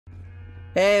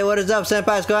Hey, what is up,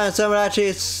 senpais? Go on,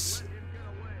 Samurachis.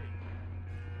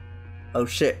 Oh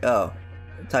shit! Oh,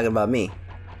 talking about me.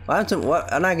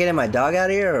 What? I'm not getting my dog out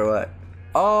of here, or what?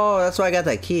 Oh, that's why I got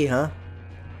that key, huh?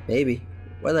 Maybe.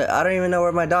 I don't even know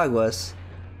where my dog was.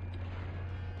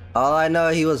 All I know,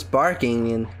 he was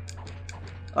barking and.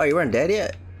 Oh, you weren't dead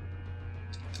yet?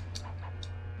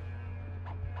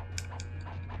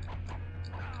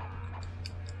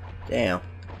 Damn.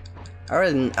 I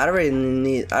really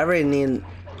need to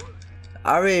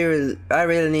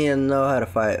know how to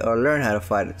fight or learn how to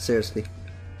fight it. Seriously,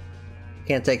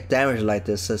 can't take damage like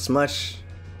this as much.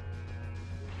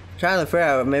 I'm trying to figure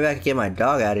out maybe I could get my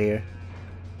dog out of here.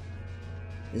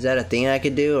 Is that a thing I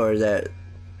could do, or is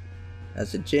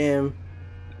that's a gym?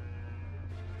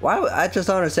 I just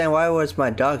don't understand why was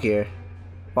my dog here?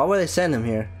 Why would they send him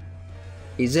here?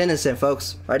 He's innocent,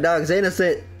 folks. My dog's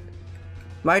innocent.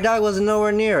 My dog wasn't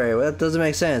nowhere near it. Well, that doesn't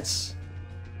make sense.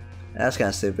 That's kind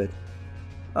of stupid.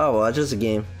 Oh well, it's just a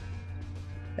game.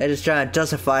 They're just trying to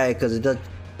justify it because it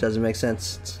doesn't make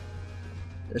sense.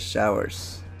 The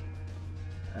showers.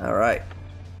 Alright.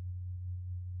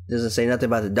 Doesn't say nothing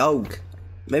about the dog.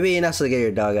 Maybe you're not supposed to get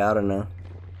your dog out, I don't know.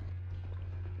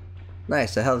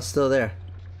 Nice, the health's still there.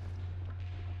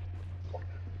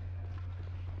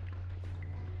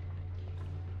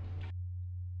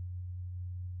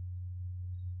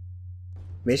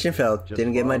 Mission failed.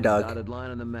 Didn't get my dog. Dotted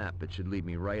line on the map. It should lead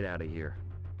me right out of here.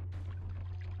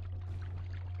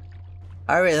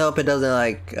 I really hope it doesn't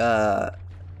like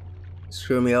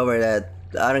screw me over that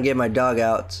I don't get my dog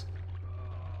out.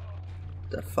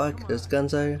 The fuck? There's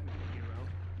guns out here?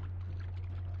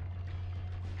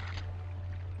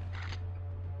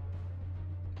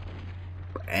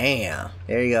 Bam!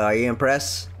 There you go. Are you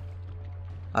impressed?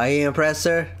 Are you impressed,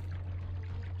 sir?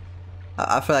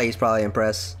 I feel like he's probably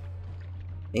impressed.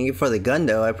 Thank you for the gun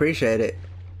though, I appreciate it.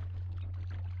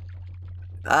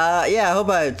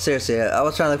 Yeah, seriously, I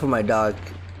was trying to look for my dog.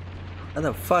 How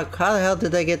the fuck, how the hell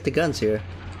did they get the guns here?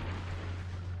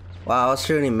 Wow, I was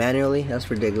shooting manually?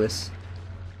 That's ridiculous.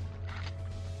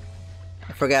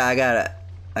 I forgot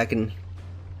I can...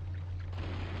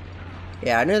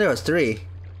 Yeah, I knew there was 3.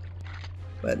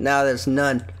 But now there's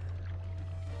none.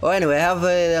 Well anyway,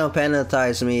 hopefully they don't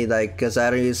penalize me, like, cause I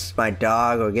don't use my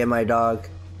dog or get my dog.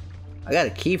 I got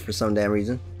a key for some damn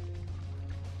reason.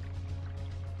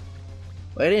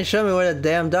 Well, it didn't show me where the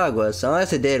damn dog was.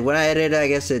 Unless it did. When I edited it, I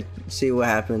guess it see what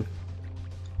happened.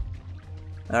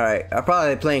 Alright, I'm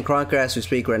probably playing Conquer as we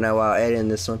speak right now while editing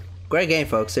this one. Great game,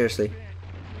 folks, seriously.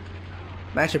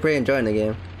 I'm actually pretty enjoying the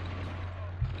game.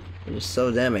 It's just so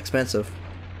damn expensive.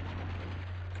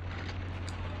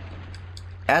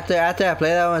 After I play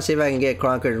that one, see if I can get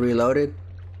Conquer Reloaded.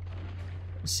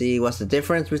 See what's the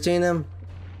difference between them.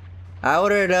 I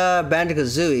ordered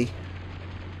Banjo-Kazooie.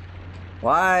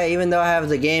 Why? Even though I have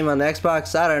the game on the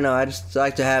Xbox, I don't know. I just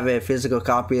like to have a physical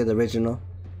copy of the original.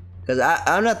 Because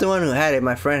I'm not the one who had it.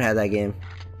 My friend had that game.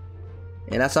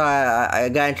 And that's how I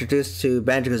got introduced to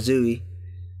Banjo-Kazooie.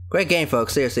 Great game,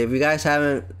 folks. Seriously, if you guys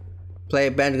haven't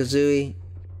played Banjo-Kazooie,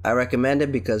 I recommend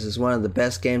it because it's one of the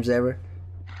best games ever.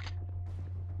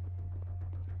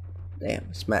 Damn,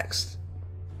 it's maxed.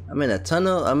 I'm in a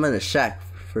tunnel. I'm in a shack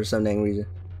for some dang reason.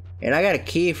 And I got a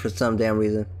key for some damn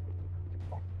reason.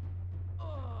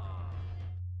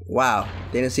 Wow,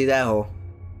 didn't see that hole.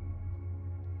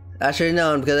 I should have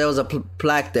known because there was a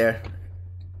plaque there.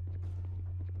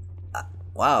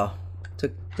 Wow,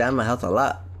 took down my health a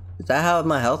lot. Is that how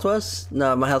my health was?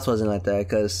 No, my health wasn't like that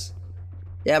because...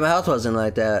 Yeah, my health wasn't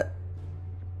like that.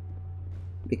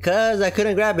 Because I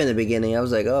couldn't grab in the beginning. I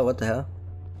was like, oh, what the hell?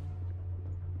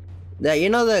 Yeah, you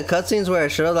know the cutscenes where it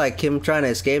showed like him trying to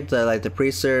escape the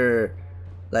priest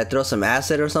like throw some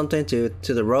acid or something to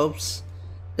the ropes?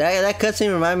 That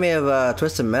cutscene reminded me of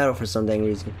Twisted Metal for some dang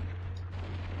reason.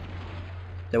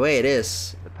 The way it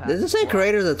is. Is the same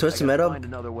creators of Twisted Metal? Find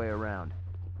another way around.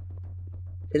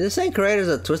 Is the same creators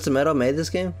of Twisted Metal made this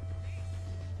game?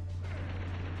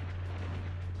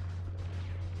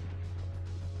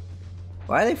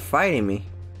 Why are they fighting me?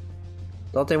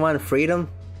 Don't they want freedom?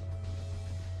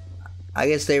 I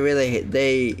guess they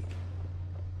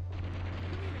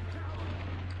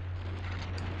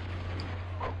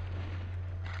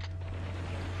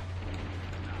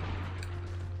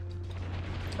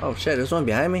Oh shit, there's one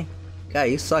behind me? God,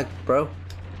 you suck, bro.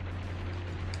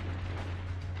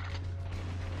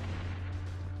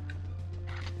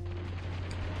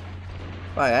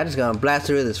 Alright, I'm just gonna blast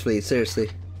through this fleet, seriously.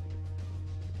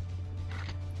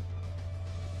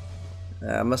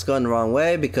 I must go in the wrong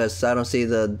way because I don't see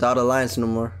the dotted lines no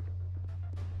more.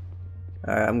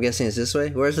 Alright, I'm guessing it's this way.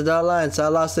 Where's the dotted lines? I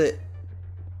lost it.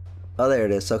 Oh, there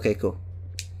it is. Okay, cool.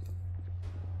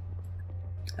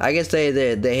 I guess they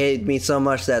hate me so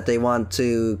much that they want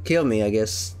to kill me, I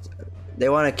guess. They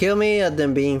want to kill me of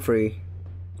them being free.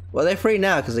 Well, they're free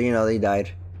now because, you know, they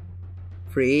died.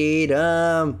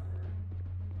 Freedom!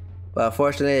 But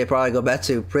unfortunately, they probably go back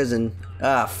to prison.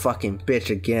 Ah, fucking bitch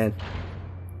again.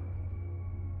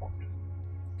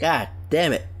 God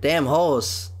damn it. Damn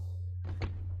holes.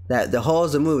 The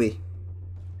hole's a movie.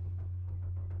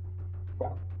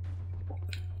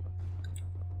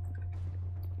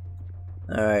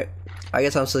 Alright. I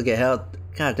guess I'm still get health.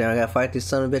 God damn, I gotta fight these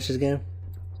son of bitches again.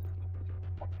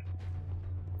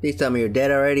 Please tell me you're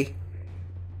dead already.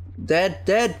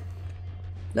 Dead?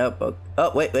 Nope.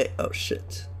 Oh, wait. Oh,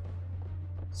 shit.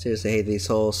 Seriously hate these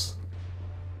holes.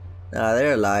 Nah,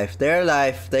 they're alive.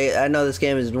 I know this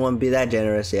game won't be that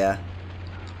generous, yeah.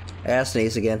 I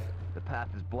sneeze again. The path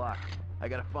is blocked. I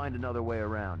gotta find another way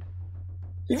around.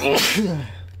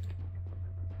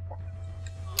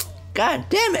 God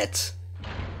damn it!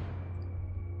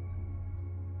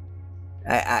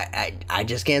 I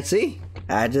just can't see.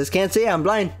 I'm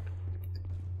blind.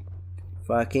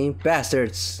 Fucking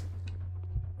bastards.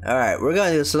 Alright, we're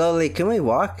gonna do it slowly. Can we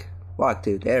walk? Walk,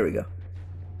 dude. There we go.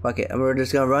 Fuck it. We're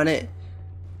just gonna run it.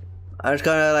 I'm just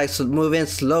gonna like move in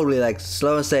slowly, like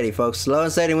slow and steady, folks. Slow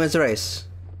and steady wins the race.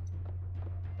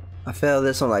 I failed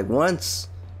this one like once.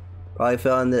 Probably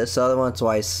fell on this other one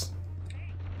twice.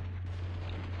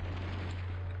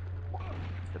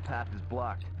 The path is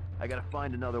blocked. I gotta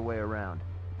find another way around.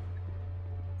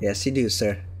 Yes, you do,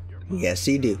 sir. Yes,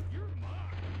 you do.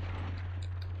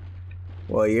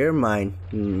 Well, you're mine.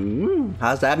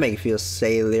 How's that make you feel,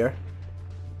 sailor?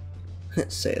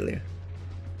 Sailor.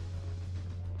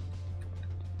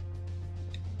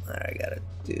 Alright, gotta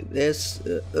do this.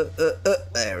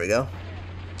 There we go.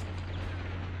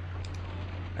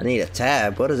 I need a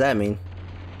tab. What does that mean?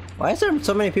 Why is there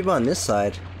so many people on this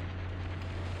side?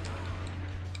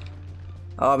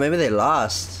 Oh, maybe they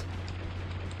lost.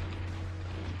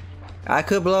 I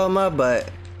could blow them up, but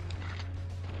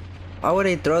why would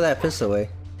they throw that pistol away?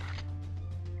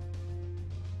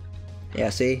 Yeah,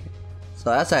 see?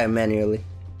 So that's how I manually.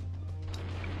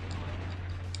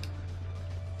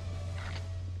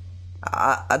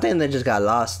 I think they just got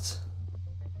lost.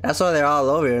 That's why they're all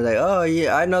over here. Like, oh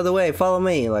yeah, I know the way. Follow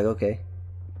me. Like, okay.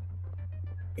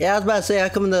 Yeah, I was about to say, how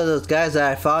come those guys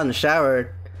that I fought in the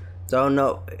shower don't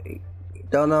know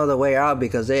the way out,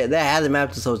 because they had the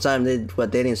map this whole time. They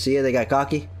didn't see it. They got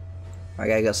cocky. I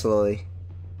gotta go slowly.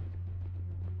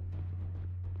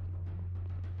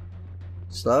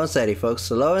 Slow and steady, folks.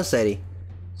 Slow and steady.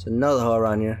 There's another hole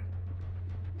around here.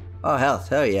 Oh, health.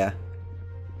 Hell yeah.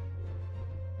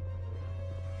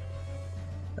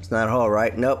 That's not a hole,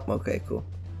 right? Nope. Okay, cool.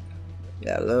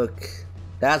 Yeah, look.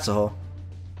 That's a hole.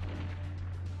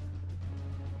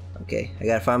 Okay, I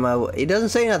gotta find my way. He doesn't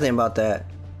say nothing about that.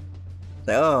 It's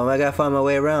like, oh, I gotta find my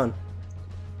way around.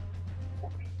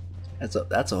 That's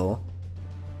a hole.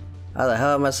 How the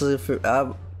hell am I supposed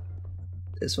to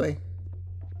this way?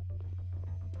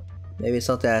 Maybe it's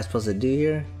something I'm supposed to do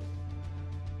here?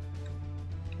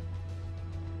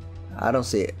 I don't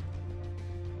see it.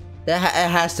 It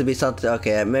has to be something.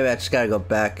 Okay, maybe I just gotta go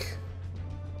back.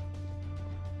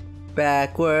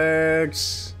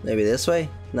 Backwards. Maybe this way?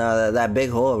 No, that big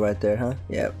hole right there, huh?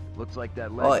 Yep. Looks like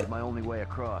that ledge is my only way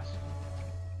across.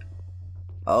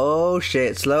 Oh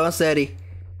shit, slow and steady.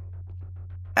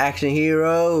 Action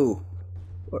hero.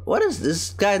 What is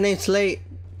this guy named Slate?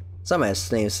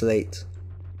 Somebody's named Slate.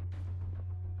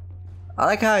 I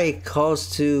like how he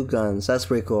calls two guns. That's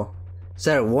pretty cool.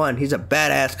 Instead of one, he's a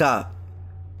badass cop.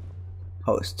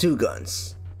 Oh, it's two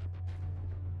guns.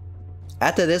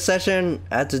 After this session,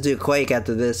 I have to do Quake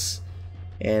after this.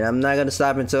 And I'm not gonna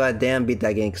stop until I damn beat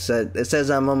that game. Cause it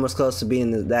says I'm almost close to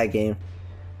beating that game.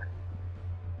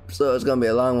 So it's gonna be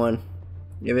a long one.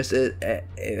 If it's at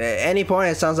any point,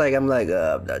 it sounds like I'm like,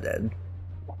 I'm not dead.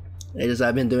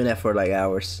 I've been doing that for like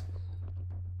hours.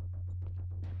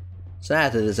 So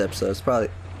after this episode, it's probably.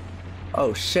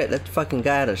 Oh shit! That fucking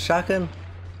guy had a shotgun.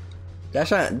 That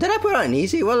shotgun. Did I put it on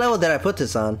easy? What level did I put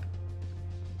this on?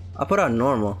 I put it on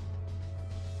normal.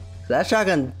 That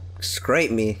shotgun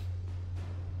scraped me.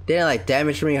 Didn't like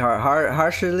damage me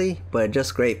harshly, but it just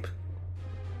scraped.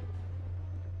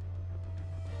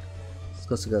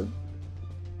 Let's go.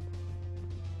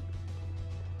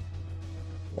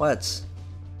 What?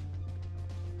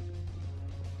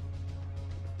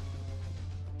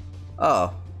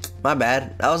 Oh, my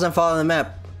bad. I wasn't following the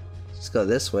map. Let's go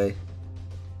this way.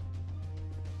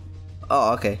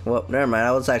 Oh, okay. Well, never mind.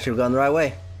 I was actually going the right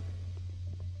way.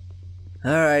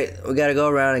 Alright, we gotta go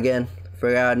around again.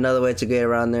 Figure out another way to get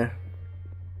around there.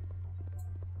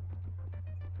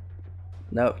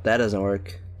 Nope, that doesn't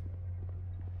work.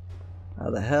 How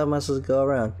the hell am I supposed to go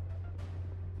around?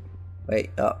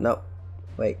 Wait, oh, nope.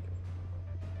 Wait.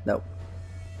 Nope.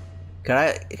 Can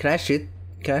I shoot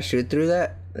through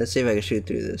that? Let's see if I can shoot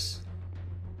through this.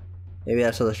 Maybe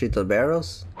I'm supposed to shoot the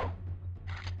barrels?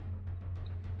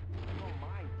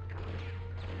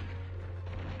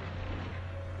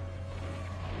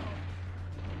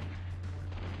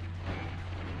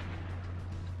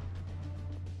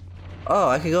 Oh,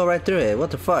 I can go right through it.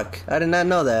 What the fuck? I did not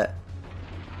know that.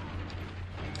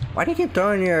 Why do you keep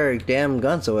throwing your damn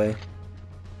guns away?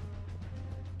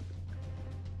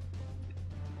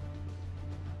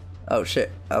 Oh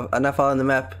shit, I'm not following the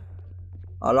map.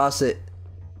 I lost it.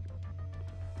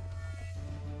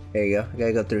 There you go, I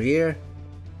gotta go through here.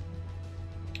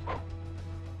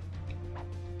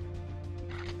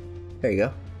 There you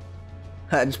go.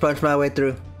 I just punched my way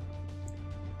through.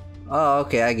 Oh,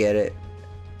 okay, I get it.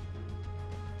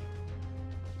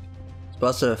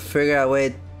 Supposed to figure out a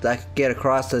way that I could get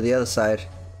across to the other side.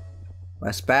 My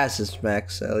spaz is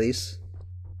max, at least.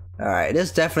 Alright, this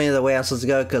is definitely the way I'm supposed to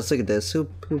go, because look at this. Who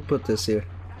put this here?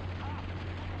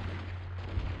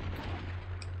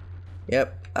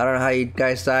 Yep, I don't know how you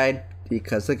guys died,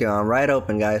 because look at I'm right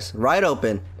open, guys. Right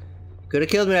open. Could have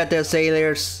killed me right there,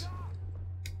 sailors.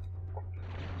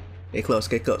 Get close,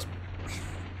 get close.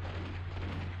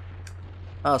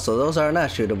 Oh, so those are not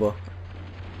shootable.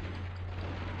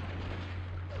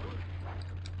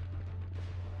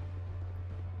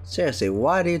 Seriously,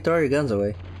 why do you throw your guns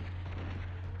away?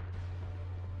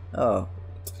 Oh.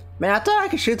 Man, I thought I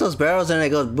could shoot those barrels and it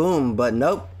goes boom, but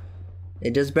nope.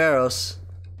 It just barrels.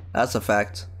 That's a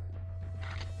fact.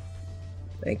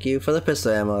 Thank you for the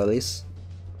pistol ammo, at least.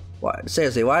 Why?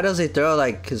 Seriously, why does he throw,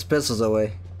 like, his pistols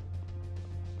away?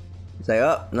 He's like,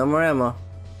 oh, no more ammo.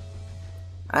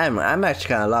 I'm actually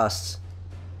kind of lost.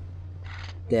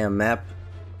 Damn map.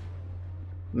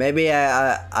 Maybe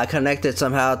I connected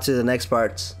somehow to the next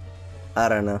parts. I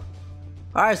don't know.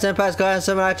 Alright, senpais, go ahead and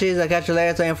summon out cheese. I'll catch you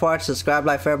later. Thank you for watching. Subscribe,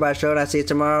 like, favorite by show, and I'll see you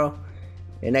tomorrow.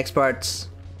 In next parts,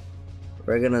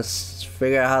 we're gonna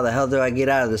figure out how the hell do I get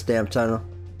out of this damn tunnel.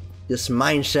 This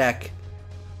mine shack.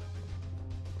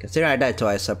 Considering I died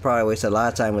twice, I probably wasted a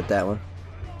lot of time with that one.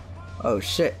 Oh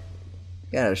shit.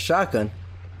 Got a shotgun.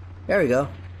 There we go.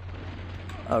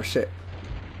 Oh shit.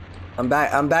 I'm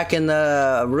back in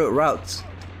the routes.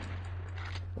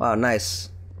 Wow, nice.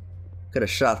 Could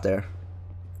have shot there.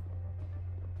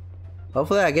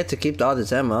 Hopefully I get to keep all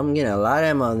this ammo. I'm getting a lot of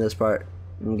ammo on this part.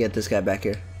 Let me get this guy back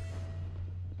here.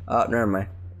 Oh, never mind.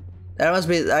 That must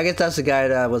be, I guess that's the guy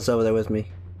that was over there with me.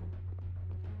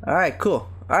 Alright, cool.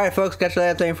 Alright folks, catch you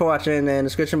later. Thank you for watching. In the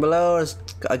description below is,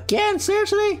 again,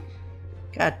 seriously?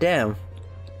 God damn.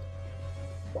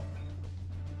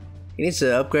 He needs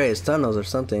to upgrade his tunnels or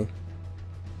something.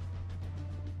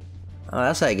 Oh,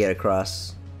 that's how you get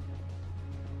across.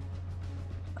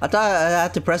 I thought I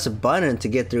had to press a button to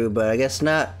get through, but I guess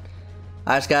not.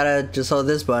 I just gotta hold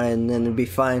this button and it'll be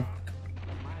fine.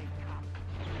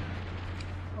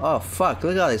 Oh fuck,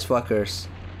 look at all these fuckers.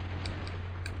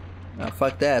 Oh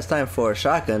fuck that, it's time for a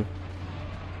shotgun.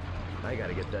 I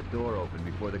gotta get that door open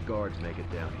before the guards make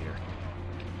it down here.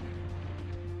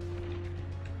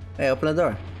 Hey, open the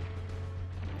door.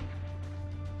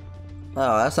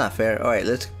 Oh, that's not fair. Alright,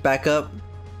 let's back up.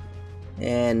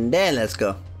 And then let's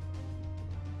go.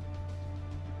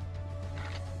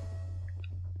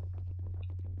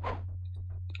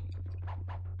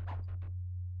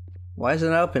 Why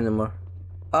isn't it open anymore?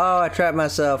 Oh, I trapped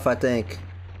myself, I think.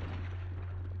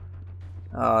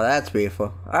 Oh, that's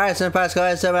beautiful. Alright, senpais, go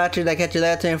ahead and sub out you. I'll catch you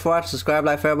later. Thank you for watching. Subscribe,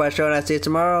 like, favorite by show, and I'll see you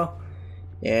tomorrow.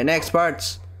 In next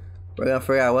parts, we're gonna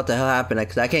figure out what the hell happened,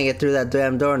 because I can't get through that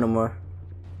damn door no more.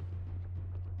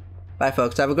 Bye,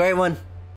 folks. Have a great one.